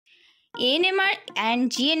ANM and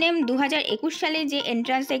GNM 2021 সালে যে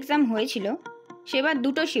entrance exam হয়েছিল সেবার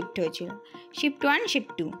দুটো শিফট হয়েছিল, শিফট 1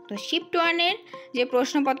 শিফট 2। তো শিফট 1-এর যে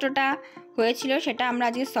প্রশ্নপত্রটা হয়েছিল সেটা আমরা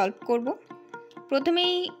আজকে সলভ করব।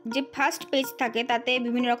 প্রথমেই যে ফার্স্ট পেজ থাকে তাতে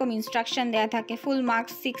বিভিন্ন রকম ইনস্ট্রাকশন দেওয়া থাকে। ফুল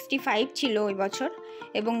মার্কস 65 ছিল ওই বছর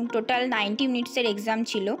এবং টোটাল 90 মিনিটসের এক্সাম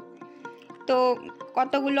ছিল। তো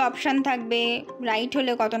কতগুলো অপশান থাকবে, রাইট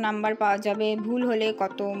হলে কত নাম্বার পাওয়া যাবে, ভুল হলে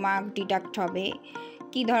কত মার্ক ডিডাক্ট হবে,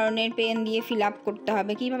 কী ধরনের পেন দিয়ে ফিল আপ করতে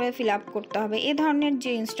হবে, কীভাবে ফিল আপ করতে হবে, এ ধরনের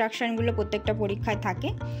যে ইনস্ট্রাকশানগুলো প্রত্যেকটা পরীক্ষায় থাকে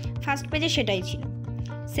ফার্স্ট পেজে সেটাই ছিল।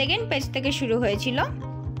 সেকেন্ড পেজ থেকে শুরু হয়েছিল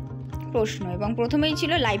প্রশ্ন এবং প্রথমেই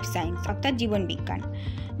ছিল লাইফ সায়েন্স অর্থাৎ জীবনবিজ্ঞান।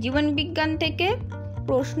 জীবনবিজ্ঞান থেকে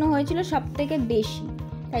প্রশ্ন হয়েছিল সব থেকে বেশি,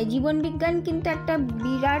 তাই জীবনবিজ্ঞান কিন্তু একটা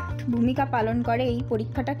বিরাট ভূমিকা পালন করে এই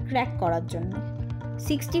পরীক্ষাটা ক্র্যাক করার জন্য।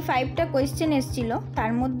 65টা কোয়েশ্চেন এসেছিল,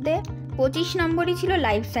 তার মধ্যে 25 নম্বরই ছিল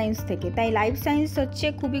লাইফ সায়েন্স থেকে, তাই লাইফ সায়েন্স হচ্ছে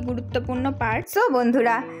খুবই গুরুত্বপূর্ণ পার্ট। সো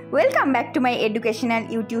বন্ধুরা, welcome back to my educational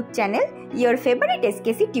YouTube channel your favourite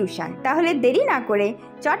SKC tuition. তাহলে দেরি না করে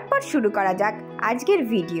চটপট শুরু করা যাক আজকের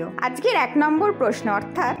ভিডিও। আজকের 1 নম্বর প্রশ্ন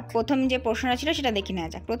অর্থাৎ প্রথম যে প্রশ্নটা ছিল সেটা দেখে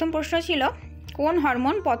নেওয়া যাক। প্রথম প্রশ্ন ছিল কোন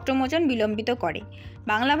হরমোন পত্রমোচন বিলম্বিত করে?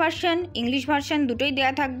 বাংলা ভার্সন ইংলিশ ভার্সন দুটোই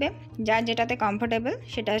দেওয়া থাকবে, যার যেটাতে কমফোর্টেবল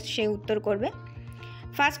সেটা সে উত্তর করবে।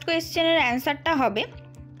 ফার্স্ট কোয়েশ্চেনের অ্যান্সারটা হবে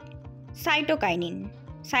সাইটোকাইনিন।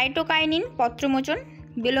 সাইটোকাইনিন পত্রমোচন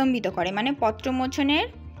বিলম্বিত করে, মানে পত্রমোচনের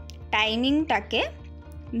টাইমিংটাকে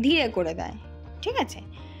ধীরে করে দেয়। ঠিক আছে।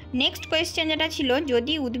 নেক্সট কোয়েশ্চেন যেটা ছিল,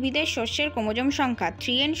 যদি উদ্ভিদের শস্যের ক্রোমোজোম সংখ্যা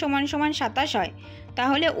 3n = 27 হয়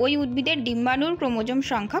তাহলে ওই উদ্ভিদের ডিম্বাণুর ক্রোমোজোম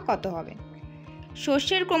সংখ্যা কত হবে?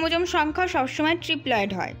 শস্যের ক্রোমোজোম সংখ্যা সবসময়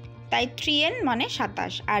ট্রিপ্লয়েড হয়, তাই 3n মানে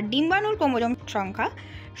 27, আর ডিম্বাণুর ক্রোমোজোম সংখ্যা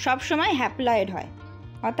সবসময় হ্যাপ্লয়েড হয়,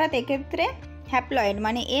 অর্থাৎ এক্ষেত্রে হ্যাপ্লয়েড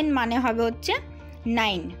মানে n মানে হবে হচ্ছে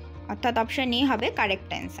 9, অর্থাৎ অপশান এ হবে কারেক্ট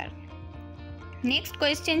অ্যান্সার। নেক্সট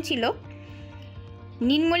কোয়েশ্চেন ছিল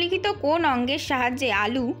নিম্নলিখিত কোন অঙ্গের সাহায্যে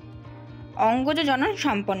আলু অঙ্গজ জনন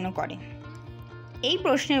সম্পন্ন করে? এই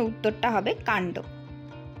প্রশ্নের উত্তরটা হবে কাণ্ড।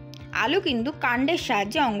 আলু কিন্তু কাণ্ডের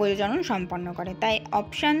সাহায্যে অঙ্গজ জনন সম্পন্ন করে, তাই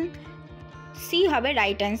অপশান সি হবে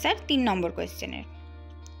রাইট অ্যান্সার 3 নম্বর কোয়েশ্চেনের।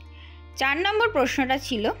 4 নম্বর প্রশ্নটা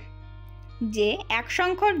ছিল যে এক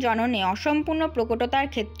সংখ্যক জননে অসম্পূর্ণ প্রকটতার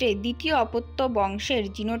ক্ষেত্রে দ্বিতীয় অপত্য বংশের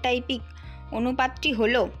জিনোটাইপিক অনুপাতটি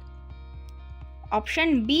হল, অপশান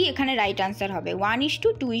বি এখানে রাইট অ্যান্সার হবে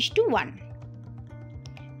 1:2:1।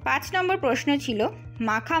 5 নম্বর প্রশ্ন ছিল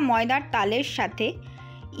মাখা ময়দার তালের সাথে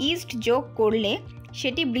ইস্ট যোগ করলে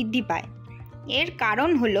সেটি বৃদ্ধি পায়, এর কারণ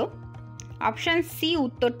হলো, অপশান সি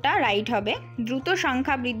উত্তরটা রাইট হবে দ্রুত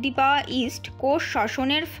সংখ্যা বৃদ্ধি পাওয়া ইস্ট কোষ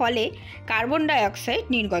শ্বসনের ফলে কার্বন ডাই অক্সাইড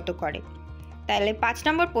নির্গত করে। তাহলে 5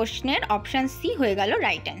 নম্বর প্রশ্নের অপশান সি হয়ে গেল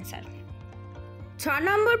রাইট অ্যান্সার। 6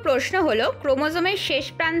 নম্বর প্রশ্ন হলো ক্রোমোজোমের শেষ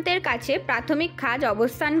প্রান্তের কাছে প্রাথমিক খাঁজ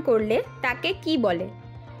অবস্থান করলে তাকে কি বলে?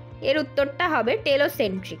 এর উত্তরটা হবে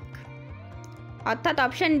টেলোসেন্ট্রিক, অর্থাৎ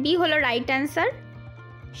অপশান বি হলো রাইট অ্যান্সার।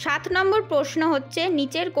 7 নম্বর প্রশ্ন হচ্ছে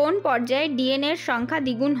নিচের কোন পর্যায়ে ডিএনএর সংখ্যা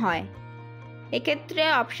দ্বিগুণ হয়? এক্ষেত্রে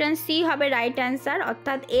অপশান সি হবে রাইট অ্যান্সার,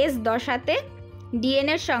 অর্থাৎ S দশাতে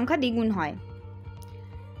ডিএনএর সংখ্যা দ্বিগুণ হয়।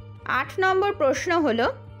 8 নম্বর প্রশ্ন হলো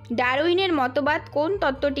ডারউইনের মতবাদ কোন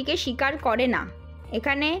তত্ত্বটিকে স্বীকার করে না?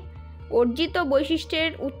 এখানে অর্জিত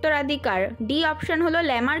বৈশিষ্ট্যের উত্তরাধিকার ডি অপশান হলো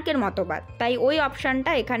ল্যামার্কের মতবাদ, তাই ওই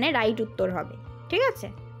অপশানটা এখানে রাইট উত্তর হবে। ঠিক আছে।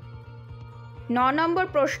 9 নম্বর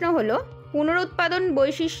প্রশ্ন হলো পুনরুৎপাদন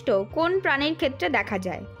বৈশিষ্ট্য কোন প্রাণীর ক্ষেত্রে দেখা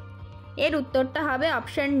যায়? এর উত্তরটা হবে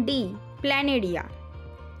অপশান ডি প্ল্যানেরিয়া।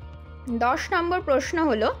 10 নম্বর প্রশ্ন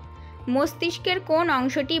হলো মস্তিষ্কের কোন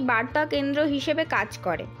অংশটি বার্তা কেন্দ্র হিসেবে কাজ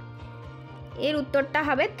করে? এর উত্তরটা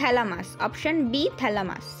হবে থ্যালামাস, অপশান বি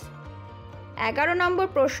থ্যালামাস। 11 নম্বর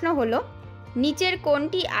প্রশ্ন হলো নিচের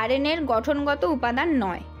কোনটি আরএনএর গঠনগত উপাদান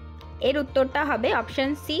নয়? এর উত্তরটা হবে অপশান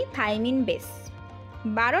সি থাইমিন বেস।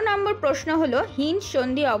 12 নম্বর প্রশ্ন হলো হিঞ্জ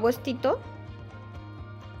সন্ধি অবস্থিত,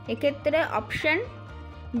 এক্ষেত্রে অপশান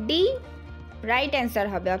ডি রাইট অ্যান্সার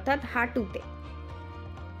হবে, অর্থাৎ হাঁটুতে।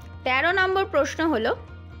 13 নম্বর প্রশ্ন হলো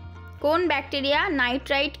কোন ব্যাকটেরিয়া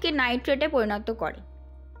নাইট্রাইটকে নাইট্রেটে পরিণত করে?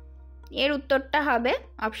 এর উত্তরটা হবে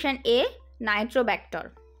অপশান এ নাইট্রোব্যাক্টর।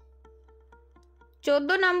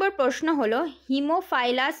 14 নম্বর প্রশ্ন হলো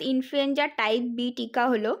হিমোফাইলাস ইনফ্লুয়েঞ্জা টাইপ বি টিকা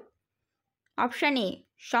হলো, অপশান এ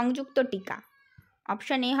সংযুক্ত টিকা,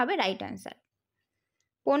 অপশান এ হবে রাইট অ্যান্সার।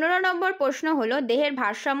 15 নম্বর প্রশ্ন হলো দেহের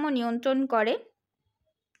ভারসাম্য নিয়ন্ত্রণ করে,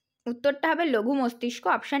 উত্তরটা হবে লঘু মস্তিষ্ক,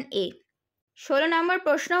 অপশান এ। 16 নম্বর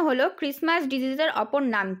প্রশ্ন হলো ক্রিসমাস ডিজিজের অপর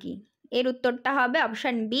নাম কি? এর উত্তরটা হবে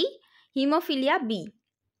অপশান বি হিমোফিলিয়া বি।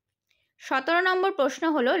 17 নম্বর প্রশ্ন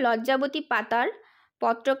হলো লজ্জাবতী পাতার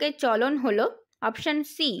পত্রকের চলন হলো, অপশান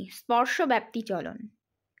সি স্পর্শ ব্যাপ্তি চলন।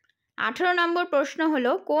 18 নম্বর প্রশ্ন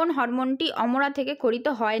হলো কোন হরমোনটি অমরা থেকে খরিত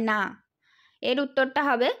হয় না? এর উত্তরটা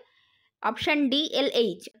হবে অপশান ডি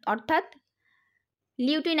LH অর্থাৎ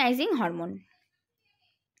লিউটিনাইজিং হরমোন।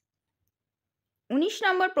 19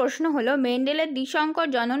 নম্বর প্রশ্ন হলো মেন্ডেলের দ্বিসংকর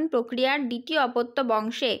জনন প্রক্রিয়ার দ্বিতীয় অপত্য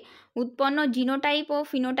বংশে উৎপন্ন জিনোটাইপ ও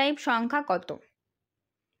ফিনোটাইপ সংখ্যা কত?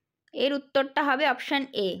 এর উত্তরটা হবে অপশান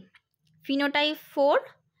এ ফিনোটাইপ 4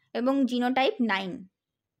 এবং জিনোটাইপ 9।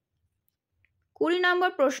 20 নম্বর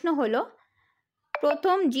প্রশ্ন হলো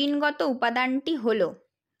প্রথম জিনগত উপাদানটি হলো,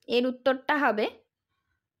 এর উত্তরটা হবে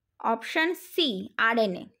অপশান সি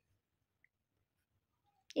RNA।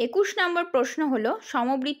 21 নম্বর প্রশ্ন হলো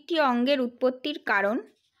সমবৃত্তীয় অঙ্গের উৎপত্তির কারণ,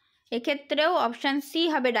 এক্ষেত্রেও অপশান সি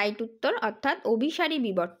হবে রাইট উত্তর অর্থাৎ অভিসারী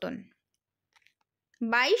বিবর্তন।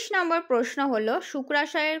 22 নম্বর প্রশ্ন হলো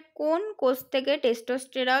শুক্রাশয়ের কোন কোষ থেকে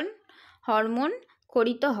টেস্টোস্টেরন হরমোন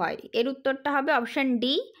খরিত হয়? এর উত্তরটা হবে অপশান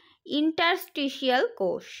ডি ইন্টারস্টিশিয়াল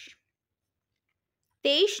কোষ।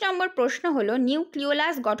 23 নম্বর প্রশ্ন হলো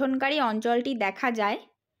নিউক্লিওলাস গঠনকারী অঞ্চলটি দেখা যায়,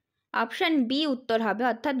 অপশান বি উত্তর হবে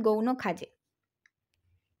অর্থাৎ গৌণ খাঁজে।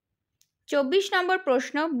 24 নম্বর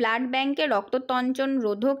প্রশ্ন ব্লাড ব্যাংকে রক্ততঞ্চন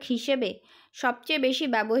রোধক হিসেবে সবচেয়ে বেশি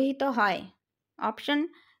ব্যবহৃত হয়, অপশান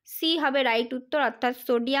সি হবে রাইট উত্তর অর্থাৎ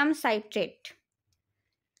সোডিয়াম সাইট্রেট।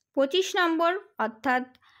 25 নম্বর অর্থাৎ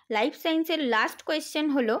লাইফ সায়েন্সের লাস্ট কোয়েশ্চেন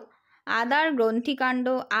হলো আদার গ্রন্থিকাণ্ড,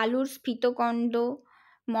 আলুর স্ফীতকণ্ড,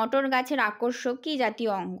 মটর গাছের আকর্ষক কী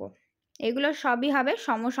জাতীয় অঙ্গ? এগুলো সবই হবে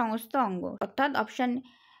সমসংস্থ অঙ্গ অর্থাৎ অপশান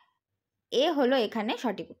এ হলো এখানে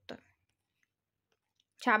সঠিক উত্তর।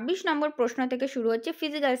 26 নম্বর প্রশ্ন থেকে শুরু হচ্ছে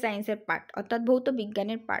ফিজিক্যাল সায়েন্সের পার্ট অর্থাৎ ভৌত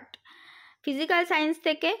বিজ্ঞানের পার্ট। ফিজিক্যাল সায়েন্স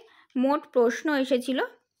থেকে মোট প্রশ্ন এসেছিল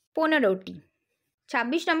 15টি।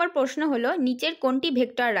 26 নম্বর প্রশ্ন হলো নিচের কোনটি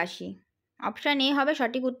ভেক্টর রাশি? অপশান এ হবে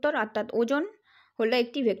সঠিক উত্তর অর্থাৎ ওজন হলো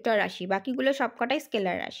একটি ভেক্টর রাশি, বাকিগুলো সবকটাই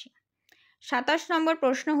স্কেলার রাশি। 27 নম্বর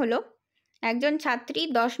প্রশ্ন হলো একজন ছাত্রী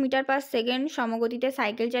 10 মিটার পার সেকেন্ড সমগতিতে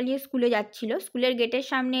সাইকেল চালিয়ে স্কুলে যাচ্ছিল। স্কুলের গেটের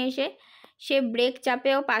সামনে এসে সে ব্রেক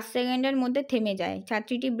চাপে ও 5 সেকেন্ডের মধ্যে থেমে যায়।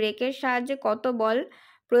 ছাত্রীটি ব্রেকের সাহায্যে কত বল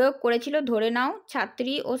প্রয়োগ করেছিল ধরে নাও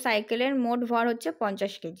ছাত্রী ও সাইকেলের মোট ভর হচ্ছে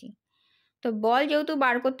 50 কেজি। তো বল যেহেতু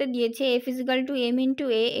বার করতে দিয়েছে F = m ×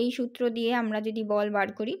 a, এই সূত্র দিয়ে আমরা যদি বল বার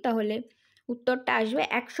করি তাহলে উত্তরটা আসবে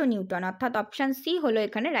 100 নিউটন অর্থাৎ অপশান সি হলো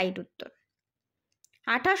এখানে রাইট উত্তর।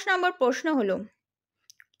 28 নম্বর প্রশ্ন হলো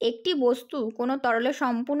একটি বস্তু কোনো তরলে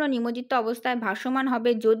সম্পূর্ণ নিমজ্জিত অবস্থায় ভাসমান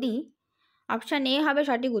হবে যদি, অপশান এ হবে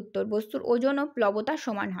সঠিক উত্তর বস্তুর ওজন ও প্লবতা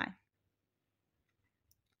সমান হয়।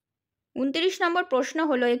 29 নম্বর প্রশ্ন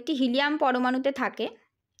হলো একটি হিলিয়াম পরমাণুতে থাকে,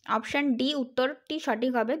 অপশান ডি উত্তরটি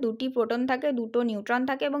সঠিক হবে, 2টি প্রোটন থাকে, 2টো নিউট্রন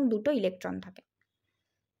থাকে এবং 2টো ইলেকট্রন থাকে।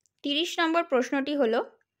 30 নম্বর প্রশ্নটি হলো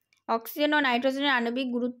অক্সিজেন ও নাইট্রোজেনের আণবিক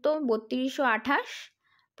গুরুত্ব 3228,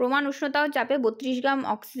 প্রমাণ উষ্ণতা ও চাপে 32 গ্রাম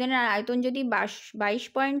অক্সিজেনের আয়তন যদি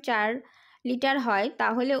 22.4 লিটার হয়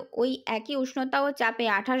তাহলে ওই একই উষ্ণতা ও চাপে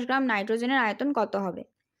 28 গ্রাম নাইট্রোজেনের আয়তন কত হবে?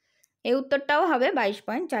 এই উত্তরটাও হবে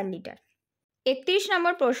 22.4 লিটার। 31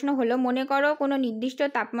 নম্বর প্রশ্ন হলো মনে করো কোনো নির্দিষ্ট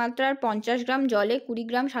তাপমাত্রার 50 গ্রাম জলে 20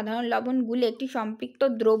 গ্রাম সাধারণ লবণ গুলে একটি সম্পৃক্ত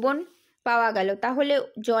দ্রবণ পাওয়া গেল, তাহলে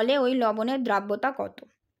জলে ওই লবণের দ্রাব্যতা কত?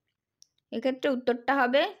 এক্ষেত্রে উত্তরটা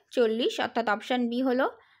হবে 40 অর্থাৎ অপশান বি হলো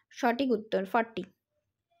সঠিক উত্তর 40।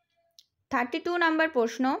 32 নম্বর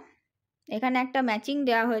প্রশ্ন, এখানে একটা ম্যাচিং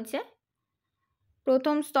দেওয়া হয়েছে,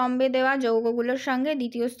 প্রথম স্তম্ভে দেওয়া যৌগগুলোর সঙ্গে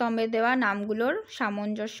দ্বিতীয় স্তম্ভে দেওয়া নামগুলোর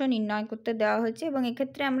সামঞ্জস্য নির্ণয় করতে দেওয়া হয়েছে এবং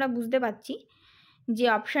এক্ষেত্রে আমরা বুঝতে পারছি যে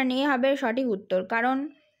অপশান এ হবে সঠিক উত্তর, কারণ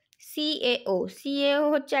CaO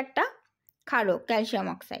হচ্ছে একটা ক্ষারক ক্যালসিয়াম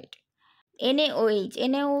অক্সাইড।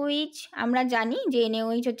 NaOH আমরা জানি যে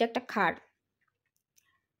NaOH হচ্ছে একটা ক্ষার।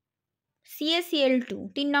 CaCl2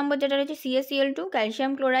 3 নম্বর যেটা রয়েছে CaCl2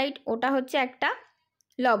 ক্যালসিয়াম ক্লোরাইড, ওটা হচ্ছে একটা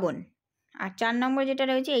লবণ। আর 4 নম্বর যেটা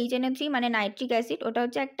রয়েছে HNO3 মানে নাইট্রিক অ্যাসিড, ওটা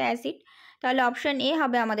হচ্ছে একটা অ্যাসিড। তাহলে অপশান এ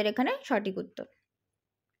হবে আমাদের এখানে সঠিক উত্তর।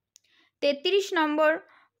 33 নম্বর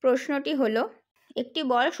প্রশ্নটি হলো একটি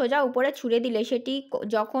বল সোজা উপরে ছুঁড়ে দিলে সেটি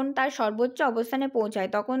যখন তার সর্বোচ্চ অবস্থানে পৌঁছায়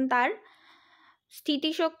তখন তার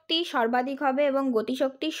স্থিতিশক্তি সর্বাধিক হবে এবং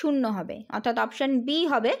গতিশক্তি 0 হবে অর্থাৎ অপশান বি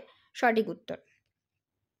হবে সঠিক উত্তর।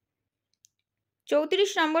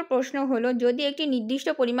 34 নম্বর প্রশ্ন হলো যদি একটি নির্দিষ্ট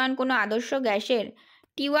পরিমাণ কোনো আদর্শ গ্যাসের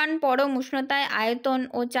T1 পরম উষ্ণতায় আয়তন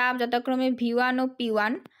ও চাপ যথাক্রমে V1 ও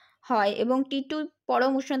P1 হয় এবং T2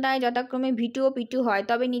 পরম উষ্ণতায় যথাক্রমে V2 ও P2 হয়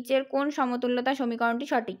তবে নিচের কোন সমতুল্যতা সমীকরণটি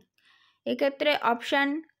সঠিক? এক্ষেত্রে অপশান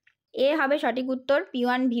এ হবে সঠিক উত্তর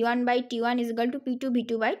P1 V1/T1 = P2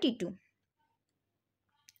 V2/T2।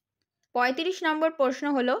 35 নম্বর প্রশ্ন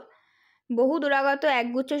হলো বহু দূরাগত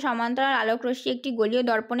একগুচ্ছ সমান্তরাল আলোকরশ্মি একটি গোলীয়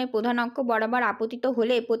দর্পণে প্রধান অক্ষ বরাবর আপতিত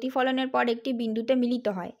হলে প্রতিফলনের পর একটি বিন্দুতে মিলিত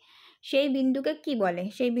হয়, সেই বিন্দুকে কি বলে?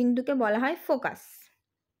 সেই বিন্দুকে বলা হয় ফোকাস।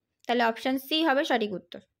 তাহলে অপশান সি হবে সঠিক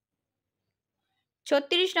উত্তর।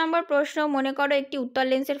 36 নম্বর প্রশ্ন, মনে করো একটি উত্তল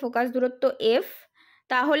লেন্সের ফোকাস দূরত্ব f,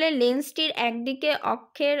 তাহলে লেন্সটির একদিকে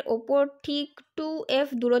অক্ষের ওপর ঠিক 2f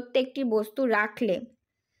দূরত্বে একটি বস্তু রাখলে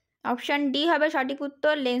অপশান ডি হবে সঠিক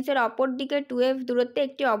উত্তর। লেন্সের অপর দিকে 2f দূরত্বে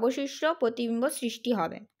একটি অবশিষ্ট প্রতিবিম্ব সৃষ্টি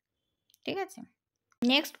হবে। ঠিক আছে,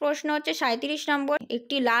 নেক্সট প্রশ্ন হচ্ছে 37 নম্বর,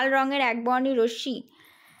 একটি লাল রঙের একবর্ণী রশ্মি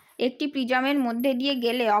একটি প্রিজমের মধ্যে দিয়ে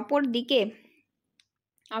গেলে অপর দিকে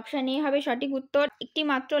অপশান এ হবে সঠিক উত্তর, একটি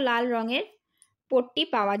মাত্র লাল রঙের পট্টি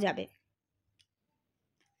পাওয়া যাবে।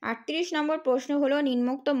 38 নম্বর প্রশ্ন হলো,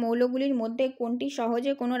 নিম্নোক্ত মৌলগুলির মধ্যে কোনটি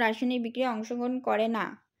সহজে কোনো রাসায়নিক বিক্রিয়ায় অংশগ্রহণ করে না?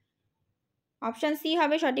 অপশান সি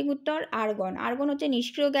হবে সঠিক উত্তর, আর্গন। আর্গন হচ্ছে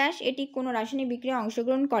নিষ্ক্রিয় গ্যাস, এটি কোনো রাসায়নিক বিক্রিয়ায়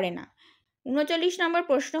অংশগ্রহণ করে না। 39 নম্বর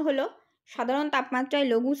প্রশ্ন হলো, সাধারণ তাপমাত্রায়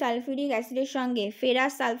লঘু সালফিউরিক অ্যাসিডের সঙ্গে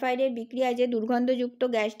ফেরাস সালফাইডের বিক্রিয়ায় যে দুর্গন্ধযুক্ত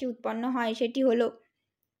গ্যাসটি উৎপন্ন হয় সেটি হলো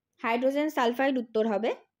হাইড্রোজেন সালফাইড। উত্তর হবে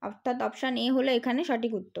অর্থাৎ অপশান এ হলো এখানে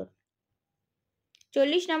সঠিক উত্তর।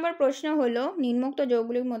 40 নম্বর প্রশ্ন হলো, নিম্নোক্ত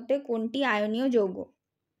যৌগগুলির মধ্যে কোনটি আয়নীয় যৌগ?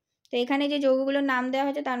 তো এখানে যে যৌগগুলোর নাম দেওয়া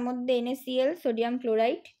হয়েছে তার মধ্যে NaCl, সোডিয়াম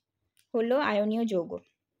ক্লোরাইড হলো আয়নীয় যৌগ।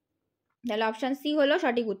 তাহলে অপশান সি হলো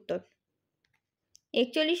সঠিক উত্তর।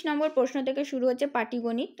 41 নম্বর প্রশ্ন থেকে শুরু হচ্ছে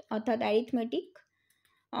পাটিগণিত অর্থাৎ অ্যারিথমেটিক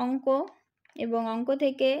অঙ্ক, এবং অঙ্ক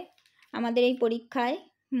থেকে আমাদের এই পরীক্ষায়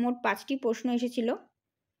মোট 5টি প্রশ্ন এসেছিল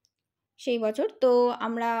সেই বছর। তো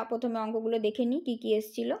আমরা প্রথমে অঙ্কগুলো দেখে নিই কী কী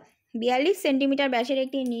এসেছিল। 42 সেন্টিমিটার ব্যাসের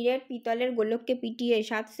একটি নিরেট পিতলের গোলককে পিটিয়ে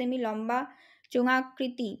 7 সেমি লম্বা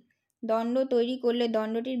চোঙাকৃতি দণ্ড তৈরি করলে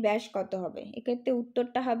দণ্ডটির ব্যাস কত হবে? এক্ষেত্রে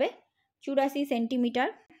উত্তরটা হবে 84 সেন্টিমিটার।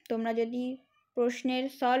 তোমরা যদি প্রশ্নের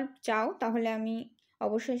সলভ চাও তাহলে আমি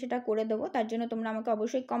অবশ্যই সেটা করে দেবো, তার জন্য তোমরা আমাকে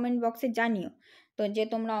অবশ্যই কমেন্ট বক্সে জানিও তো যে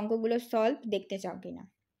তোমরা অঙ্কগুলো সলভ দেখতে চাও কিনা।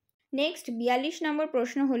 নেক্সট 42 নম্বর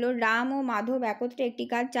প্রশ্ন হলো, রাম ও মাধব একত্রে একটি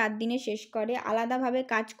কাজ 4 দিনে শেষ করে। আলাদাভাবে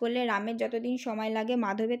কাজ করলে রামের যতদিন সময় লাগে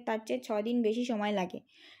মাধবের তার চেয়ে 6 দিন বেশি সময় লাগে।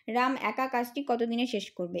 রাম একা কাজটি কত দিনে শেষ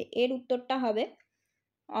করবে? এর উত্তরটা হবে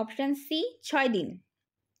অপশান সি 6 দিন।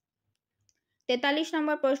 43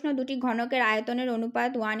 নম্বর প্রশ্ন, দুটি ঘনকের আয়তনের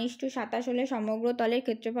অনুপাত 1:27 হলে সমগ্র তলের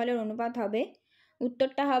ক্ষেত্রফলের অনুপাত হবে?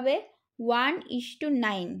 উত্তরটা হবে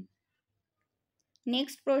 1:9।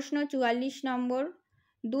 নেক্সট প্রশ্ন 44 নম্বর,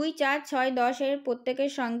 2, 4, 6, 10 এর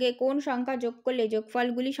প্রত্যেকের সঙ্গে কোন সংখ্যা যোগ করলে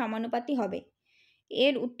যোগফলগুলি সমানুপাতি হবে?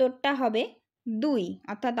 এর উত্তরটা হবে 2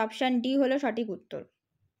 অর্থাৎ অপশান ডি হলো সঠিক উত্তর।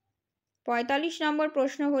 45 নম্বর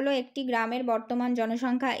প্রশ্ন হলো, একটি গ্রামের বর্তমান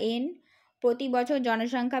জনসংখ্যা n, প্রতি বছর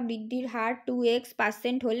জনসংখ্যা বৃদ্ধির হার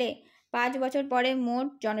 2x% হলে 5 বছর পরে মোট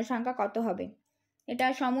জনসংখ্যা কত হবে? এটা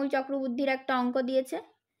সমূল চক্রবৃদ্ধির একটা অঙ্ক দিয়েছে,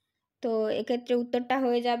 তো এক্ষেত্রে উত্তরটা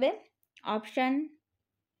হয়ে যাবে option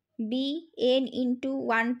B n ×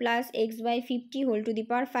 1 + x/50 whole to the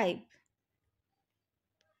পাওয়ার 5।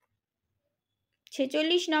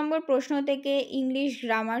 46 নম্বর প্রশ্ন থেকে ইংলিশ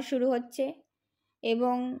গ্রামার শুরু হচ্ছে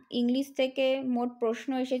এবং ইংলিশ থেকে মোট প্রশ্ন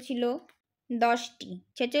এসেছিল 10টি।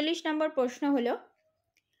 46 নম্বর প্রশ্ন হলো,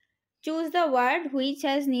 choose the word which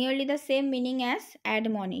has nearly the same meaning as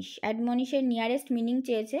admonish. অ্যাডমনিশের nearest meaning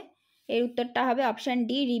চেয়েছে, এর উত্তরটা হবে অপশান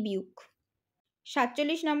ডি রিবিউক।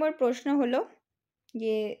 47 নম্বর প্রশ্ন হলো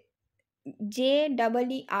যে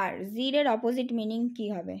JEER, জির অপোজিট মিনিং কী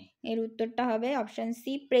হবে? এর উত্তরটা হবে অপশান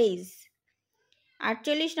সি প্রেইজ।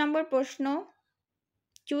 48 নম্বর প্রশ্ন,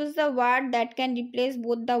 choose the word that can replace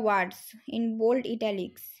both the words in bold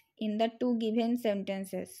italics in the 2 given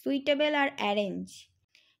sentences. Suitable R arrange.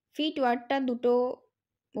 Fit ওয়ার্ডটা দুটো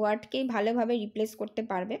ওয়ার্ডকেই ভালোভাবে রিপ্লেস করতে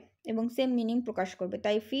পারবে এবং সেম মিনিং প্রকাশ করবে,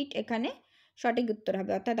 তাই ফিট এখানে সঠিক উত্তর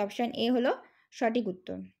হবে অর্থাৎ অপশান এ হলো সঠিক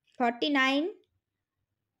উত্তর। 49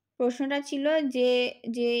 প্রশ্নটা ছিল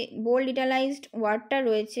যে বোল্ড ইটালাইজড ওয়ার্ডটা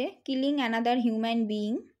রয়েছে কিলিং অ্যানাদার হিউম্যান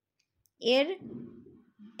বিইং, এর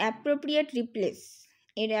অ্যাপ্রোপ্রিয়েট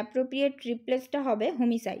রিপ্লেসটা হবে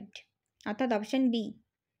হোমিসাইড অর্থাৎ অপশান বি।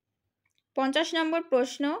 50 নম্বর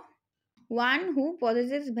প্রশ্ন, one who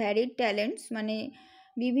possesses varied talents, মানে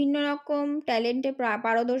বিভিন্ন রকম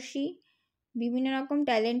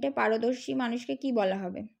ট্যালেন্টে পারদর্শী মানুষকে কি বলা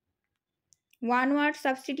হবে? ওয়ান ওয়ার্ড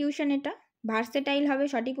সাবস্টিটিউশন, এটা ভার্সেটাইল হবে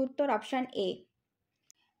সঠিক উত্তর অপশান এ।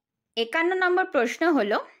 51 নম্বর প্রশ্ন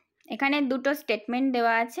হলো, এখানে দুটো স্টেটমেন্ট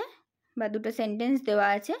দেওয়া আছে বা দুটো সেন্টেন্স দেওয়া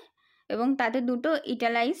আছে এবং তাতে দুটো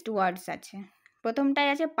ইটালাইজড ওয়ার্ডস আছে। প্রথমটায়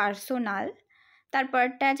আছে পার্সোনাল,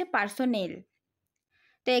 তারপরটা আছে পার্সোনেল।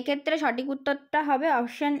 তো এক্ষেত্রে সঠিক উত্তরটা হবে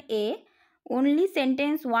option A, only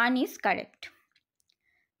sentence 1 is correct.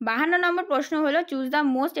 52 নম্বর প্রশ্ন হলো, choose the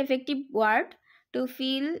most effective word two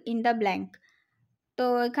fill in the blank. তো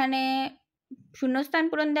এখানে শূন্যস্থান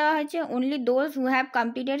পূরণ দেওয়া হয়েছে, only those who have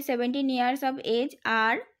completed 17 years of age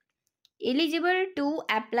are eligible to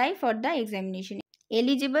apply for the examination.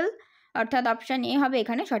 Eligible, অর্থাৎ option A হবে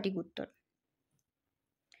এখানে সঠিক উত্তর।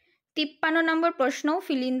 53 নম্বর প্রশ্ন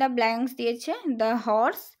ফিল ইন দ্য ব্ল্যাঙ্কস দিয়েছে। দ্য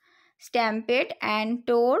হর্স স্ট্যাম্পেড অ্যান্ড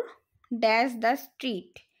টোর ড্যাশ দ্য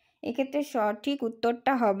স্ট্রিট। এক্ষেত্রে সঠিক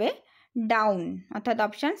উত্তরটা হবে ডাউন, অর্থাৎ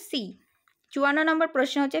অপশান সি। 54 নম্বর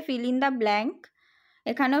প্রশ্ন হচ্ছে ফিল ইন দ্য ব্ল্যাঙ্ক।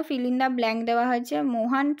 এখানেও ফিল ইন দ্য ব্ল্যাঙ্ক দেওয়া হয়েছে।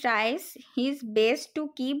 মোহন thrice his best to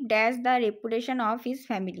keep dash the reputation of his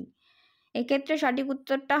family. এক্ষেত্রে সঠিক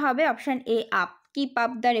উত্তরটা হবে option A up, keep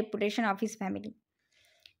up the reputation of his family.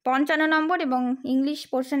 55 নম্বর এবং ইংলিশ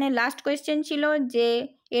পোর্শনের লাস্ট কোয়েশ্চেন ছিল যে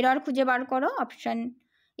এরর খুঁজে বার করো। অপশান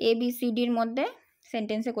এ বি সি ডির মধ্যে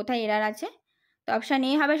সেন্টেন্সে কোথায় এরর আছে। তো অপশান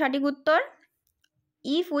এ হবে সঠিক উত্তর।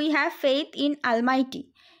 If we have faith in আলমাইটি,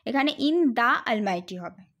 এখানে ইন দ্য আলমাইটি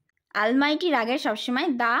হবে। আলমাইটির আগে সবসময়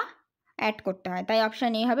দ্য অ্যাড করতে হয়, তাই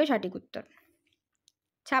অপশান এ হবে সঠিক উত্তর।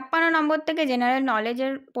 56 নম্বর থেকে জেনারেল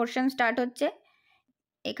নলেজের পোর্শন স্টার্ট হচ্ছে।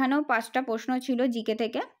 এখানেও 5টা প্রশ্ন ছিল জিকে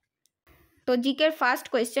থেকে। তো জিকের ফার্স্ট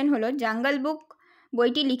কোয়েশ্চেন হলো জঙ্গল বুক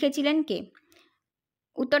বইটি লিখেছিলেন কে?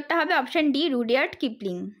 উত্তরটা হবে অপশান ডি, রুডিয়ার্ড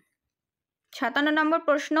কিপলিং। 57 নম্বর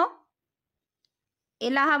প্রশ্ন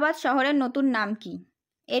এলাহাবাদ শহরের নতুন নাম কি?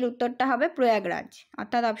 এর উত্তরটা হবে প্রয়াগরাজ,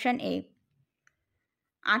 অর্থাৎ অপশান এ।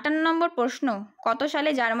 58 নম্বর প্রশ্ন কত সালে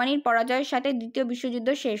জার্মানির পরাজয়ের সাথে দ্বিতীয় বিশ্বযুদ্ধ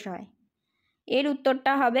শেষ হয়? এর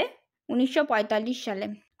উত্তরটা হবে 1945 সালে,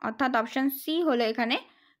 অর্থাৎ অপশান সি হলো এখানে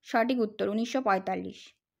সঠিক উত্তর, 1945।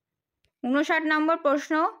 59 নম্বর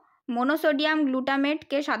প্রশ্ন মনোসোডিয়াম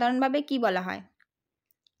গ্লুটামেটকে সাধারণভাবে কি বলা হয়?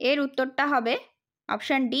 এর উত্তরটা হবে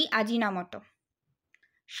অপশান ডি, আজিনামোটো।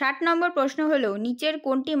 60 নম্বর প্রশ্ন হলো নিচের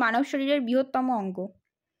কোনটি মানব শরীরের বৃহত্তম অঙ্গ?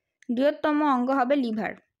 বৃহত্তম অঙ্গ হবে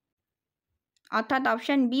লিভার, অর্থাৎ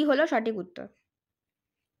অপশান বি হলো সঠিক উত্তর।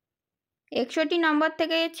 61 নম্বর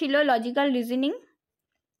থেকে ছিল লজিক্যাল রিজনিং।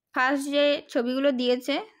 ফার্স্ট যে ছবিগুলো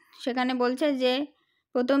দিয়েছে সেখানে বলছে যে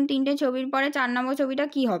প্রথম 3টে ছবির পরে 4 নম্বর ছবিটা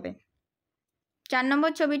কি হবে? 4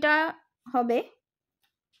 নম্বর ছবিটা হবে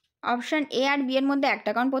অপশান এ আর বি এর মধ্যে একটা,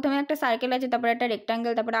 কারণ প্রথমে একটা সার্কেল আছে, তারপরে একটা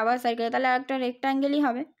রেক্ট্যাঙ্গেল, তারপরে আবার সার্কেল, তাহলে একটা রেক্ট্যাঙ্গেলই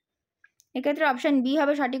হবে। এক্ষেত্রে অপশান বি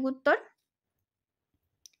হবে সঠিক উত্তর।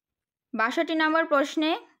 62 নম্বর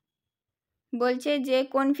প্রশ্নে বলছে যে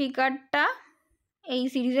কোন ফিগারটা এই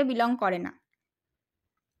সিরিজে বিলং করে না?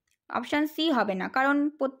 অপশান সি হবে না, কারণ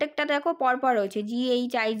প্রত্যেকটা দেখো পরপর রয়েছে,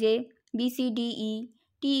 GHIJ, BCDE,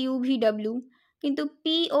 TUVW, কিন্তু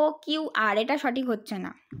POQR এটা সঠিক হচ্ছে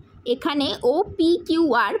না। এখানে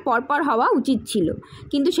OPQR পরপর হওয়া উচিত ছিল,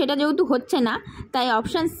 কিন্তু সেটা যেহেতু হচ্ছে না তাই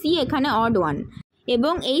অপশান সি এখানে অড ওয়ান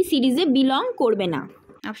এবং এই সিরিজে বিলং করবে না।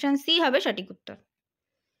 অপশান সি হবে সঠিক উত্তর।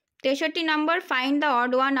 63 নম্বর find the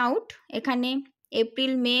odd one out. এখানে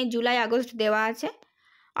এপ্রিল, মে, জুলাই, আগস্ট দেওয়া আছে।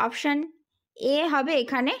 অপশান এ হবে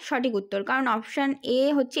এখানে সঠিক উত্তর, কারণ অপশান এ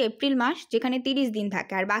হচ্ছে এপ্রিল মাস যেখানে 30 দিন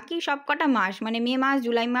থাকে, আর বাকি সবকটা মাস মানে মে মাস,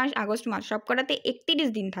 জুলাই মাস, আগস্ট মাস সবকটাতে 31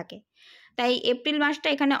 দিন থাকে, তাই এপ্রিল মাসটা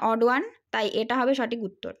এখানে অড ওয়ান, তাই এটা হবে সঠিক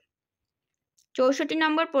উত্তর। 64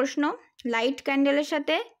 নম্বর প্রশ্ন লাইট ক্যান্ডেলের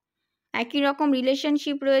সাথে একই রকম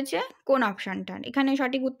রিলেশনশিপ রয়েছে কোন অপশানটার? এখানে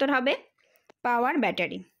সঠিক উত্তর হবে পাওয়ার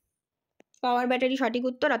ব্যাটারি। পাওয়ার ব্যাটারি সঠিক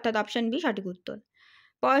উত্তর, অর্থাৎ অপশান বি সঠিক উত্তর।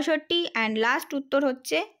 65 অ্যান্ড লাস্ট উত্তর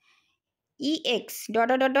হচ্ছে EX ...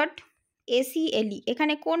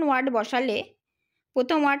 এখানে কোন ওয়ার্ড বসালে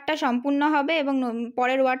প্রথম ওয়ার্ডটা সম্পূর্ণ হবে এবং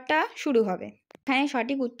পরের ওয়ার্ডটা শুরু হবে? এখানে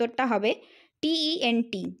সঠিক উত্তরটা হবে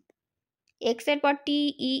TENT। এক্সের পর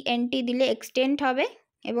TENT দিলে এক্সটেন্ট হবে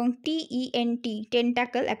এবং TENT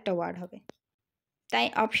টেন্টাকল একটা ওয়ার্ড হবে, তাই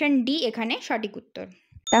অপশান ডি এখানে সঠিক উত্তর।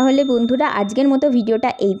 তাহলে বন্ধুরা আজকের মতো ভিডিওটা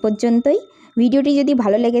এই পর্যন্তই। ভিডিওটি যদি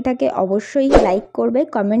ভালো লেগে থাকে অবশ্যই লাইক করবে,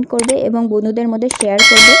 কমেন্ট করবে এবং বন্ধুদের মধ্যে শেয়ার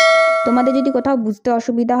করবে। তোমাদের যদি কোথাও বুঝতে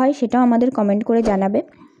অসুবিধা হয় সেটাও আমাদের কমেন্ট করে জানাবে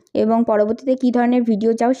এবং পরবর্তীতে কী ধরনের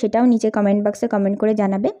ভিডিও চাও সেটাও নিচে কমেন্ট বক্সে কমেন্ট করে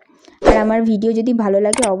জানাবে। আর আমার ভিডিও যদি ভালো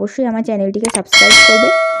লাগে অবশ্যই আমার চ্যানেলটিকে সাবস্ক্রাইব করবে।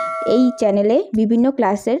 এই চ্যানেলে বিভিন্ন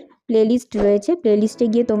ক্লাসের প্লেলিস্ট রয়েছে, প্লেলিস্টে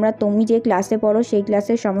গিয়ে তুমি যে ক্লাসে পড়ো সেই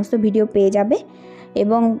ক্লাসের সমস্ত ভিডিও পেয়ে যাবে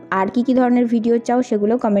এবং আর কি ধরনের ভিডিও চাও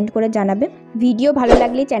সেগুলো কমেন্ট করে জানাবে। ভিডিও ভালো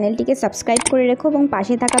লাগলে চ্যানেলটিকে সাবস্ক্রাইব করে রেখো এবং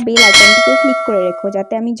পাশে থাকা বেল আইকনটিকেও ক্লিক করে রেখো,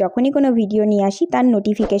 যাতে আমি যখনই কোনো ভিডিও নিয়ে আসি তার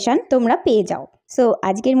নোটিফিকেশান তোমরা পেয়ে যাও। সো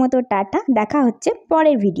আজকের মতো টাটা, দেখা হচ্ছে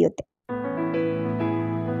পরের ভিডিওতে।